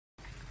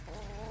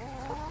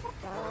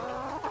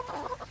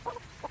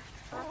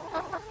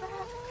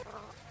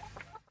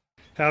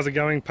How's it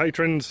going,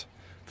 patrons?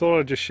 Thought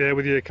I'd just share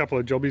with you a couple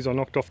of jobbies I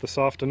knocked off this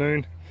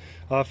afternoon.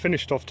 I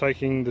finished off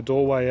taking the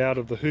doorway out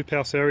of the hoop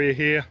house area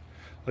here.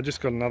 I just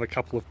got another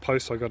couple of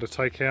posts I got to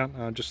take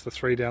out, just the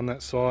 3 down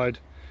that side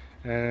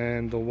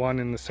and the 1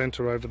 in the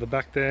centre over the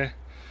back there.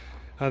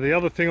 The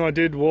other thing I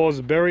did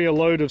was bury a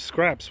load of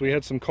scraps. We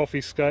had some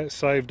coffee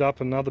saved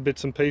up and other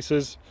bits and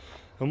pieces.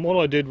 And what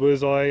I did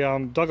was I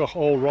dug a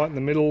hole right in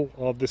the middle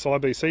of this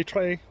IBC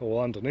tray,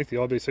 or underneath the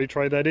IBC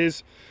tray that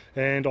is,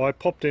 and I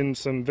popped in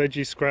some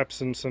veggie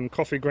scraps and some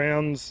coffee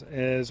grounds,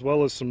 as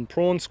well as some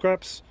prawn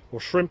scraps or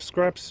shrimp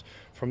scraps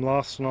from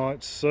last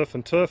night's surf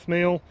and turf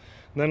meal.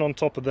 And then on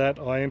top of that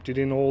I emptied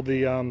in all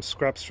the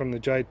scraps from the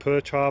jade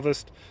perch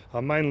harvest,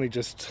 mainly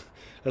just,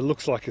 it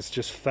looks like it's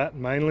just fat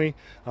mainly,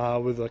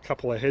 with a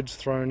couple of heads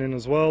thrown in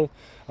as well.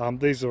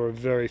 These are a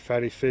very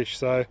fatty fish,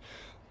 so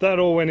that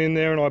all went in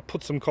there, and I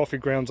put some coffee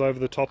grounds over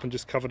the top and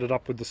just covered it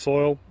up with the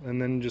soil, and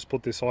then just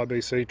put this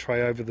IBC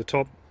tray over the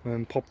top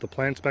and pop the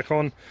plants back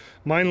on,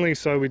 mainly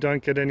so we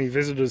don't get any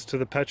visitors to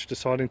the patch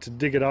deciding to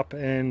dig it up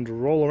and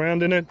roll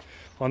around in it.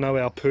 I know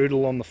our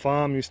poodle on the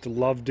farm used to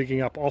love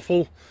digging up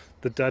offal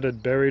that Dad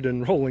had buried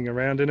and rolling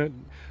around in it,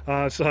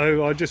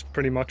 so I just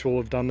pretty much all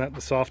have done that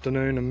this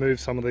afternoon and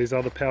moved some of these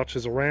other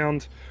pouches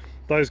around.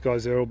 Those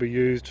guys there will be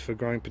used for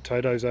growing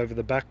potatoes over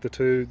the back,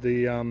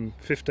 the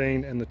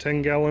 15 and the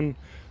 10 gallon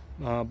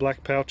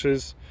black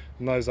pouches,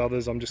 and those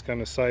others I'm just going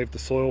to save the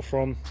soil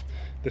from.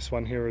 This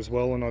one here as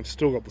well, and I've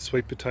still got the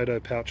sweet potato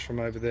pouch from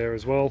over there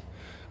as well.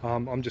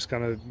 I'm just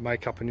going to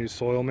make up a new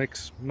soil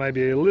mix,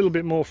 maybe a little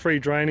bit more free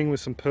draining with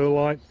some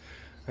perlite,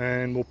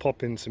 and we'll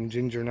pop in some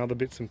ginger and other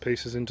bits and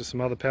pieces into some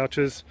other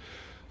pouches.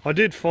 I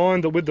did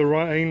find that with the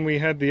rain we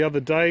had the other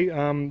day,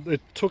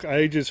 it took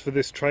ages for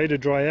this tray to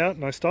dry out,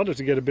 and I started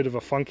to get a bit of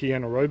a funky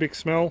anaerobic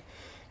smell.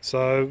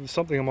 So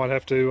something I might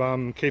have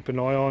to keep an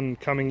eye on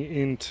coming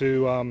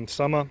into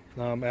summer,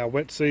 our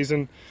wet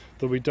season,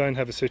 that we don't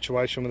have a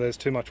situation where there's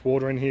too much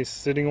water in here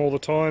sitting all the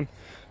time,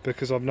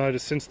 because I've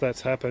noticed since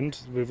that's happened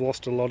we've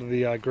lost a lot of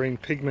the green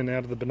pigment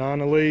out of the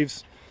banana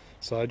leaves.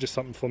 So just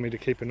something for me to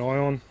keep an eye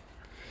on.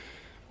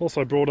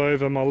 Also brought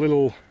over my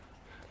little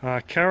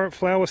carrot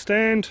flower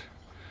stand.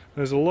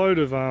 There's a load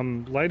of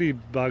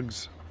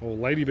ladybugs or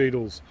lady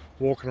beetles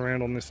walking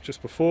around on this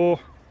just before.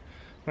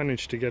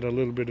 Managed to get a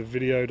little bit of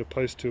video to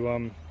post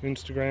to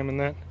Instagram and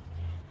that.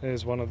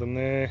 There's one of them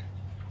there.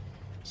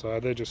 So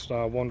they're just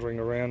wandering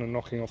around and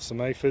knocking off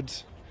some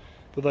aphids.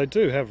 But they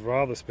do have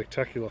rather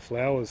spectacular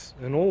flowers,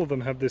 and all of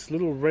them have this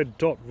little red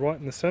dot right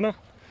in the centre.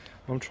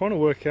 I'm trying to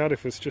work out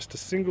if it's just a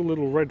single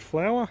little red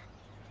flower.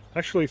 I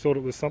actually thought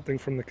it was something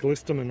from the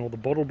callistemon or the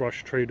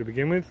bottlebrush tree to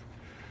begin with,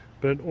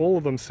 but all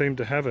of them seem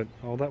to have it.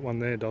 Oh, that one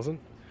there doesn't.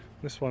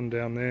 This one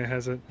down there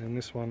has it, and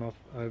this one up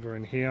over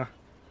in here,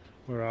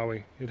 where are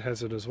we? It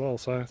has it as well,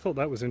 so I thought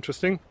that was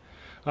interesting.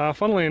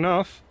 Funnily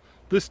enough,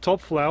 this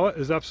top flower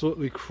is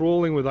absolutely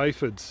crawling with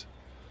aphids.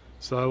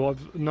 So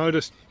I've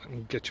noticed,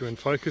 I'll get you in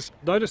focus,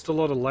 noticed a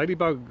lot of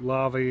ladybug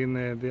larvae in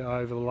there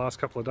over the last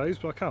couple of days,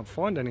 but I can't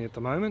find any at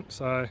the moment,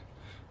 so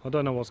I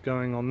don't know what's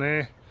going on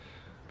there.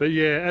 But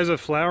yeah, as a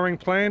flowering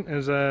plant,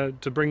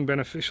 to bring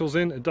beneficials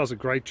in, it does a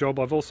great job.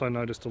 I've also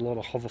noticed a lot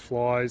of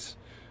hoverflies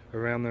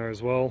around there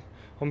as well.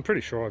 I'm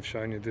pretty sure I've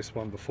shown you this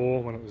one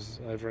before when it was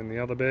over in the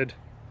other bed.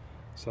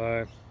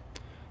 So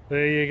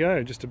there you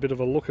go, just a bit of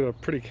a look at a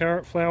pretty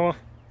carrot flower.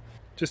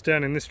 Just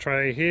down in this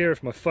tray here,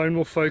 if my phone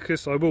will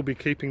focus, I will be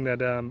keeping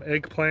that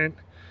eggplant,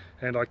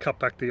 and I cut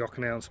back the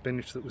Okinawan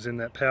spinach that was in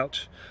that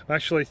pouch. I'm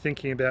actually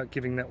thinking about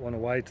giving that one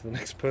away to the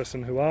next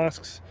person who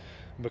asks,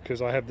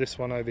 because I have this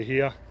one over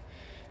here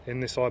in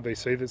this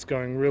IBC that's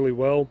going really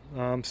well.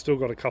 Still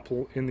got a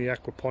couple in the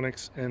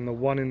aquaponics, and the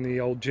one in the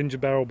old ginger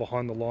barrel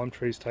behind the lime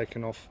trees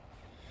taken off.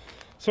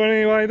 So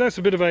anyway, that's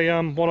a bit of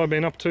a what I've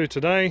been up to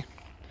today.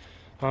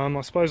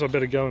 I suppose I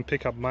better go and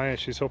pick up Maya.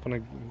 She's helping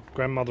her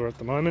grandmother at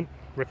the moment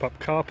rip up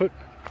carpet.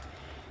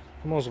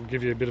 I might as well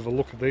give you a bit of a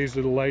look at these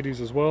little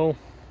ladies as well.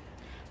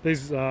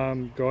 These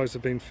guys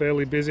have been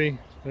fairly busy.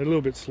 They're a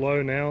little bit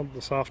slow now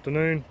this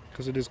afternoon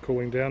because it is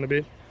cooling down a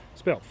bit.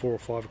 It's about 4 or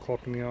 5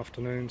 o'clock in the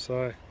afternoon,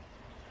 so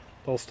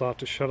they'll start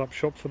to shut up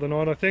shop for the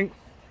night, I think.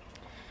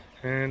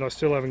 And I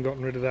still haven't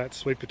gotten rid of that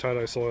sweet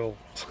potato soil.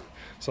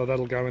 So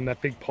that'll go in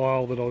that big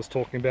pile that I was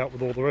talking about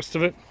with all the rest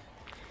of it,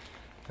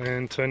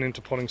 and turn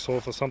into potting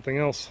soil for something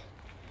else.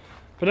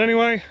 But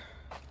anyway,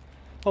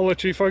 I'll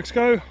let you folks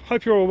go.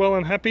 Hope you're all well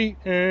and happy,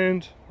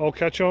 and I'll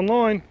catch you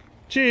online.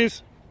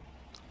 Cheers!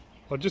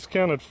 I just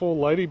counted 4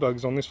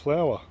 ladybugs on this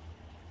flower,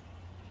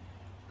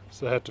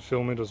 so I had to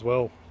film it as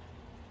well.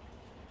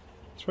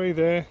 3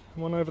 there,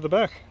 1 over the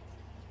back.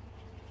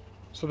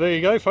 So there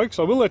you go folks,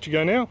 I will let you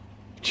go now.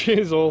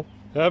 Cheers all,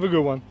 have a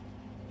good one.